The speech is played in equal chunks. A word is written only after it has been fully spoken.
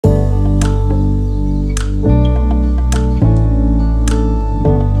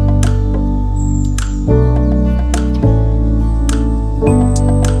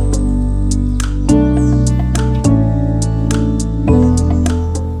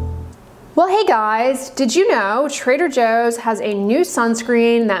Well, hey guys, did you know Trader Joe's has a new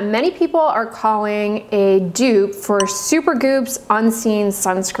sunscreen that many people are calling a dupe for Supergoop's Unseen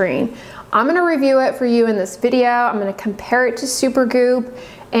Sunscreen? I'm going to review it for you in this video. I'm going to compare it to Supergoop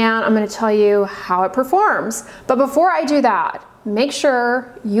and I'm going to tell you how it performs. But before I do that, make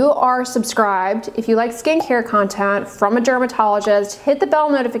sure you are subscribed. If you like skincare content from a dermatologist, hit the bell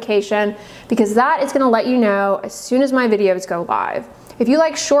notification because that is going to let you know as soon as my videos go live. If you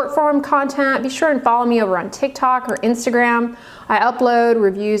like short form content, be sure and follow me over on TikTok or Instagram. I upload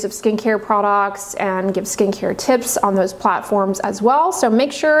reviews of skincare products and give skincare tips on those platforms as well. So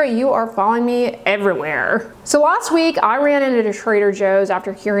make sure you are following me everywhere. So last week I ran into Trader Joe's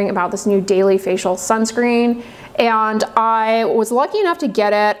after hearing about this new daily facial sunscreen, and I was lucky enough to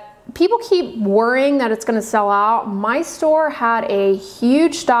get it. People keep worrying that it's gonna sell out. My store had a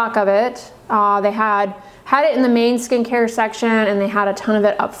huge stock of it. They had it in the main skincare section and they had a ton of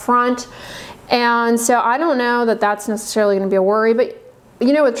it up front. And so I don't know that that's necessarily going to be a worry, but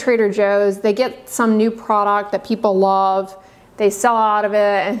you know, with Trader Joe's, they get some new product that people love, they sell out of it,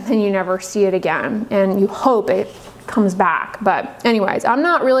 and then you never see it again. And you hope it comes back. But anyways, I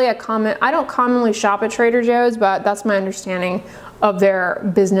don't commonly shop at Trader Joe's, but that's my understanding of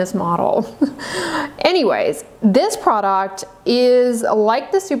their business model. Anyways, this product is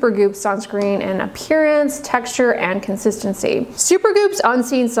like the Supergoop sunscreen in appearance, texture, and consistency. Supergoop's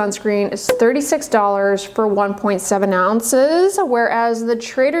Unseen Sunscreen is $36 for 1.7 ounces, whereas the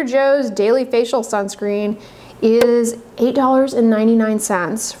Trader Joe's Daily Facial Sunscreen is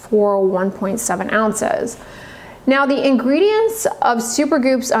 $8.99 for 1.7 ounces. Now, the ingredients of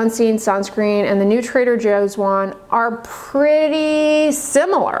Supergoop's Unseen Sunscreen and the new Trader Joe's one are pretty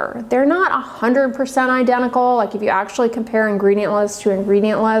similar. They're not 100% identical. Like if you actually compare ingredient list to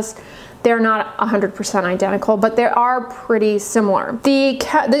ingredient list, they're not 100% identical, but they are pretty similar.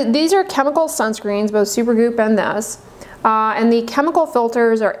 These are chemical sunscreens, both Supergoop and this. And the chemical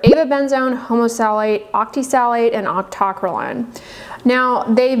filters are avobenzone, homosalate, octisalate, and octocrylene. Now,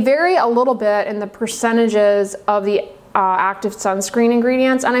 they vary a little bit in the percentages of the active sunscreen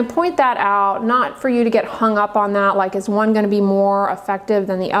ingredients, and I point that out not for you to get hung up on that, like is one going to be more effective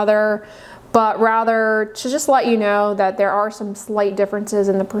than the other, but rather to just let you know that there are some slight differences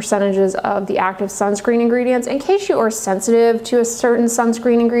in the percentages of the active sunscreen ingredients in case you are sensitive to a certain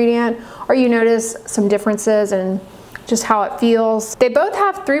sunscreen ingredient or you notice some differences in just how it feels. They both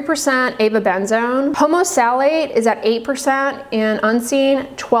have 3% avobenzone. Homosalate is at 8% in Unseen,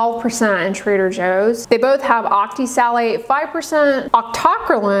 12% in Trader Joe's. They both have octisalate, 5%.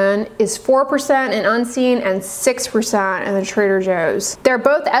 Octocrylene is 4% in Unseen and 6% in the Trader Joe's. They're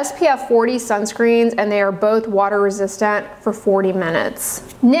both SPF 40 sunscreens and they are both water resistant for 40 minutes.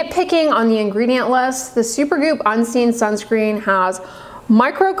 Nitpicking on the ingredient list, the Supergoop Unseen sunscreen has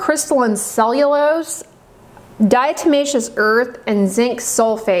microcrystalline cellulose, diatomaceous earth, and zinc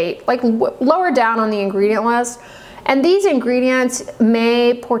sulfate, like lower down on the ingredient list. And these ingredients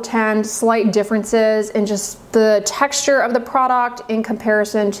may portend slight differences in just the texture of the product in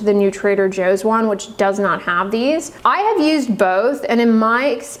comparison to the new Trader Joe's one, which does not have these. I have used both, and in my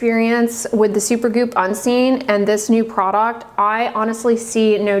experience with the Supergoop Unseen and this new product, I honestly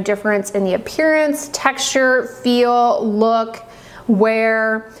see no difference in the appearance, texture, feel, look,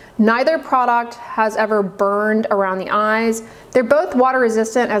 wear. Neither product has ever burned around the eyes. They're both water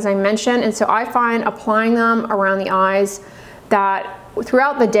resistant, as I mentioned, and so I find applying them around the eyes that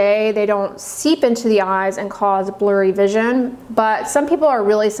throughout the day they don't seep into the eyes and cause blurry vision, but some people are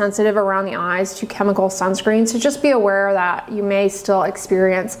really sensitive around the eyes to chemical sunscreen, so just be aware that you may still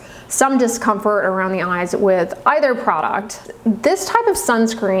experience some discomfort around the eyes with either product. This type of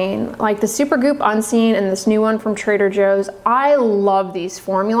sunscreen, like the Supergoop Unseen and this new one from Trader Joe's, I love these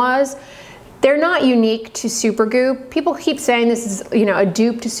formulas. They're not unique to Supergoop. People keep saying this is, you know, a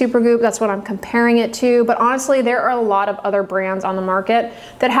dupe to Supergoop. That's what I'm comparing it to. But honestly, there are a lot of other brands on the market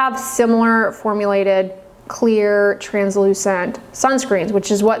that have similar formulated, clear, translucent sunscreens, which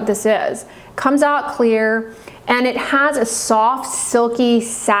is what this is. Comes out clear, and it has a soft, silky,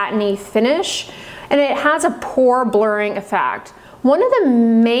 satiny finish, and it has a pore blurring effect. One of the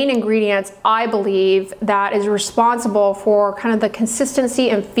main ingredients, I believe, that is responsible for kind of the consistency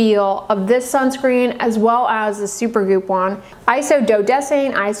and feel of this sunscreen as well as the Supergoop one,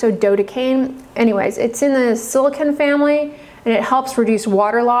 isododecane, isododecaine. Anyways, it's in the silicone family and it helps reduce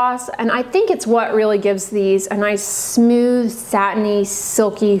water loss, and I think it's what really gives these a nice smooth, satiny,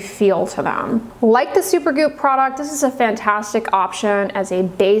 silky feel to them. Like the Supergoop product, this is a fantastic option as a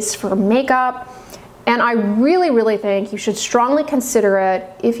base for makeup. And I really think you should strongly consider it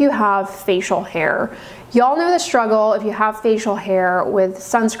if you have facial hair. Y'all know the struggle if you have facial hair with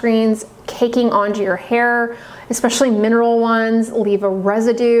sunscreens caking onto your hair, especially mineral ones, leave a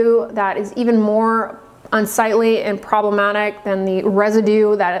residue that is even more unsightly and problematic than the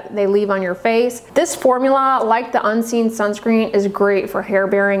residue that they leave on your face. This formula, like the Unseen Sunscreen, is great for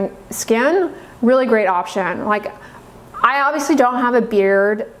hair-bearing skin. Really great option. Like, I obviously don't have a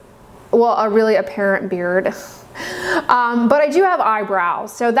beard, well, a really apparent beard, but I do have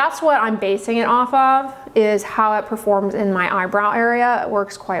eyebrows, so that's what I'm basing it off of, is how it performs in my eyebrow area. It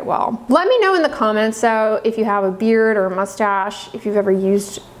works quite well. Let me know in the comments though if you have a beard or a mustache, if you've ever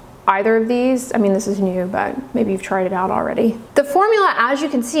used either of these. I mean, this is new, but maybe you've tried it out already. The formula, as you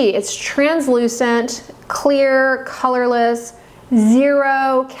can see, it's translucent, clear, colorless,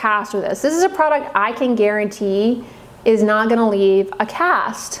 zero cast with this. This is a product I can guarantee is not gonna leave a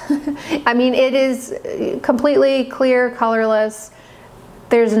cast. I mean, it is completely clear, colorless.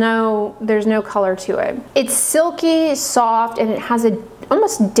 There's no color to it. It's silky, soft, and it has a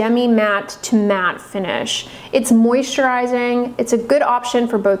almost demi-matte to matte finish. It's moisturizing. It's a good option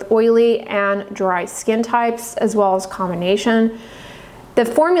for both oily and dry skin types, as well as combination. The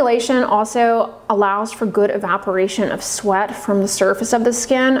formulation also allows for good evaporation of sweat from the surface of the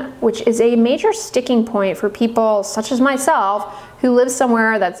skin, which is a major sticking point for people such as myself who live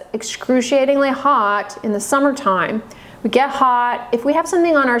somewhere that's excruciatingly hot in the summertime. We get hot. If we have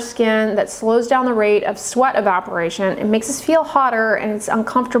something on our skin that slows down the rate of sweat evaporation, it makes us feel hotter, and it's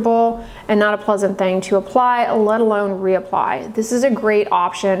uncomfortable and not a pleasant thing to apply, let alone reapply. This is a great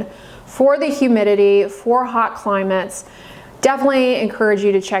option for the humidity, for hot climates. Definitely encourage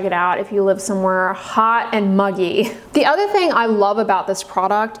you to check it out if you live somewhere hot and muggy. The other thing I love about this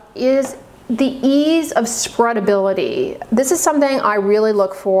product is the ease of spreadability. This is something I really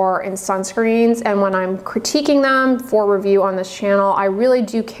look for in sunscreens, and when I'm critiquing them for review on this channel, I really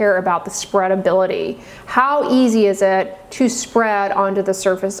do care about the spreadability. How easy is it to spread onto the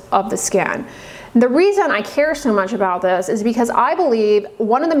surface of the skin? The reason I care so much about this is because I believe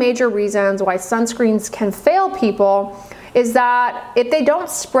one of the major reasons why sunscreens can fail people is that if they don't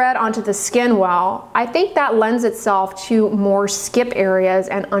spread onto the skin well, I think that lends itself to more skip areas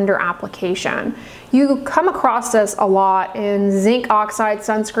and under application. You come across this a lot in zinc oxide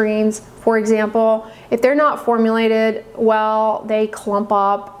sunscreens, for example. If they're not formulated well, they clump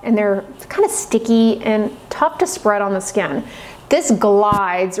up and they're kind of sticky and tough to spread on the skin. This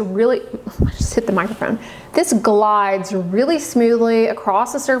glides really, I just hit the microphone. This glides really smoothly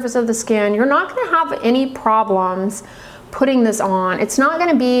across the surface of the skin. You're not gonna have any problems putting this on. It's not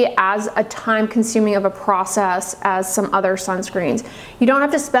gonna be as a time consuming of a process as some other sunscreens. You don't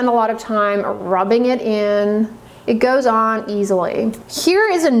have to spend a lot of time rubbing it in. It goes on easily. Here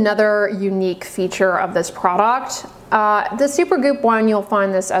is another unique feature of this product. The Supergoop one, you'll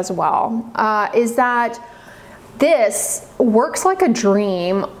find this as well, is that this works like a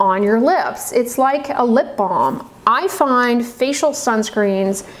dream on your lips. It's like a lip balm. I find facial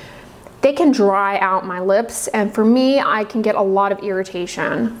sunscreens, they can dry out my lips, and for me, I can get a lot of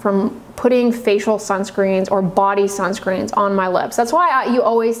irritation from putting facial sunscreens or body sunscreens on my lips. That's why you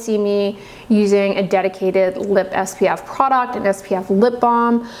always see me using a dedicated lip SPF product, an SPF lip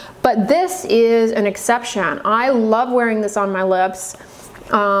balm, but this is an exception. I love wearing this on my lips,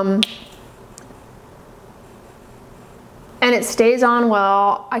 and it stays on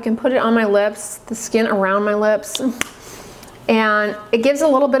well. I can put it on my lips, the skin around my lips, and it gives a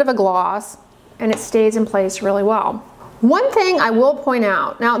little bit of a gloss, and it stays in place really well. One thing I will point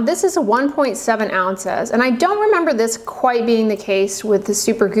out, now this is a 1.7 ounces, and I don't remember this quite being the case with the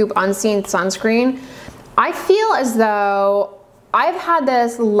Supergoop Unseen Sunscreen. I feel as though I've had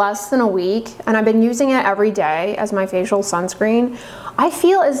this less than a week, and I've been using it every day as my facial sunscreen. I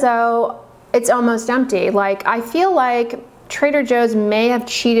feel as though it's almost empty. Like, I feel like Trader Joe's may have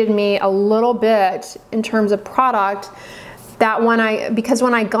cheated me a little bit in terms of product, that because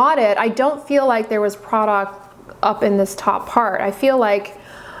when I got it, I don't feel like there was product up in this top part. I feel like,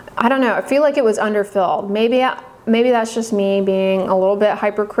 I don't know, I feel like it was underfilled. Maybe that's just me being a little bit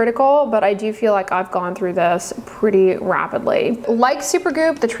hypercritical, but I do feel like I've gone through this pretty rapidly. Like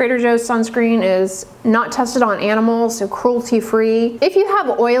Supergoop, the Trader Joe's sunscreen is not tested on animals, so cruelty-free. If you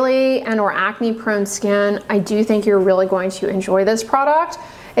have oily and or acne-prone skin, I do think you're really going to enjoy this product.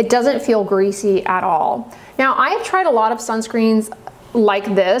 It doesn't feel greasy at all. Now, I have tried a lot of sunscreens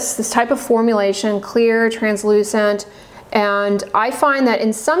like this type of formulation, clear, translucent, and I find that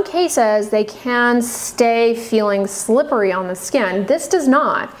in some cases they can stay feeling slippery on the skin. This does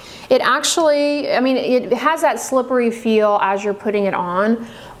not. It actually, I mean, it has that slippery feel as you're putting it on,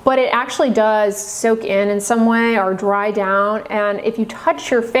 but it actually does soak in some way or dry down, and if you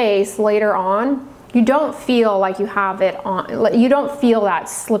touch your face later on, you don't feel like you have it on, you don't feel that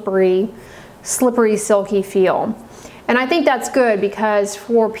slippery, silky feel. And I think that's good because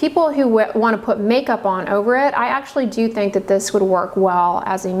for people who want to put makeup on over it, I actually do think that this would work well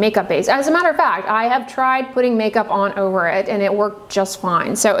as a makeup base. As a matter of fact, I have tried putting makeup on over it and it worked just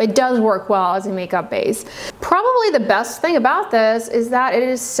fine. So it does work well as a makeup base. Probably the best thing about this is that it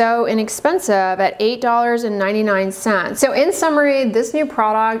is so inexpensive at $8.99. So in summary, this new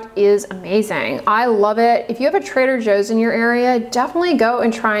product is amazing. I love it. If you have a Trader Joe's in your area, definitely go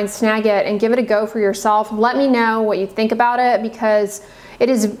and try and snag it and give it a go for yourself. Let me know what you think about it because it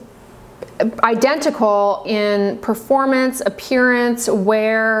is identical in performance, appearance,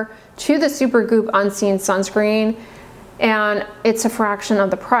 wear to the Supergoop Unseen Sunscreen, and it's a fraction of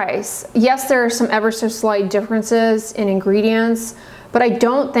the price. Yes, there are some ever so slight differences in ingredients, but I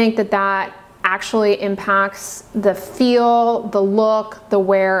don't think that that actually impacts the feel, the look, the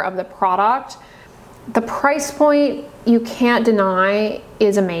wear of the product. The price point, you can't deny,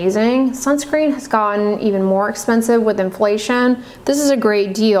 is amazing. Sunscreen has gotten even more expensive with inflation. This is a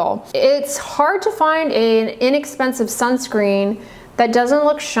great deal. It's hard to find an inexpensive sunscreen that doesn't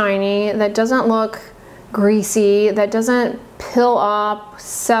look shiny, that doesn't look greasy, that doesn't pill up,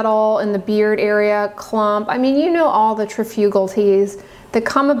 settle in the beard area, clump. I mean, you know all the trifugalities that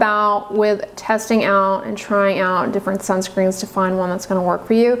come about with testing out and trying out different sunscreens to find one that's going to work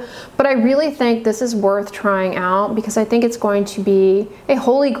for you. But I really think this is worth trying out because I think it's going to be a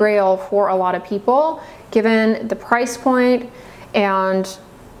holy grail for a lot of people, given the price point and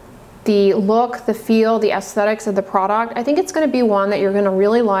the look, the feel, the aesthetics of the product. I think it's going to be one that you're going to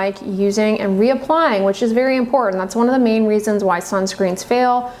really like using and reapplying, which is very important. That's one of the main reasons why sunscreens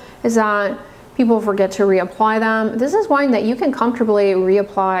fail, is that people forget to reapply them. This is one that you can comfortably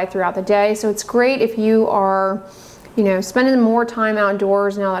reapply throughout the day. So it's great if you are, you know, spending more time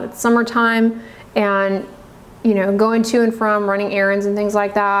outdoors now that it's summertime and, you know, going to and from, running errands and things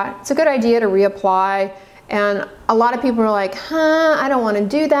like that. It's a good idea to reapply. And a lot of people are like, I don't want to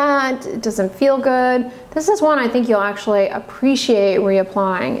do that. It doesn't feel good. This is one I think you'll actually appreciate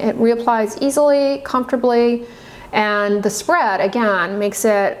reapplying. It reapplies easily, comfortably, and the spread, again, makes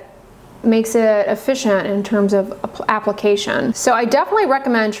it efficient in terms of application. So I definitely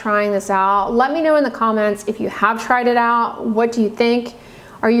recommend trying this out. Let me know in the comments if you have tried it out. What do you think?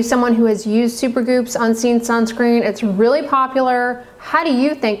 Are you someone who has used Supergoop's Unseen Sunscreen? It's really popular. How do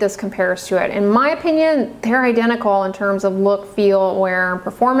you think this compares to it? In my opinion, they're identical in terms of look, feel, wear, and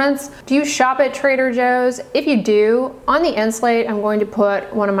performance. Do you shop at Trader Joe's? If you do, on the end slate, I'm going to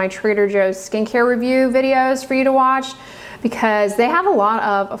put one of my Trader Joe's skincare review videos for you to watch, because they have a lot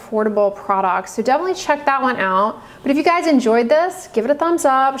of affordable products. So definitely check that one out. But if you guys enjoyed this, give it a thumbs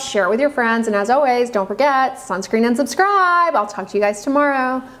up, share it with your friends, and as always, don't forget, sunscreen and subscribe. I'll talk to you guys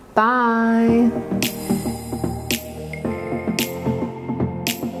tomorrow. Bye.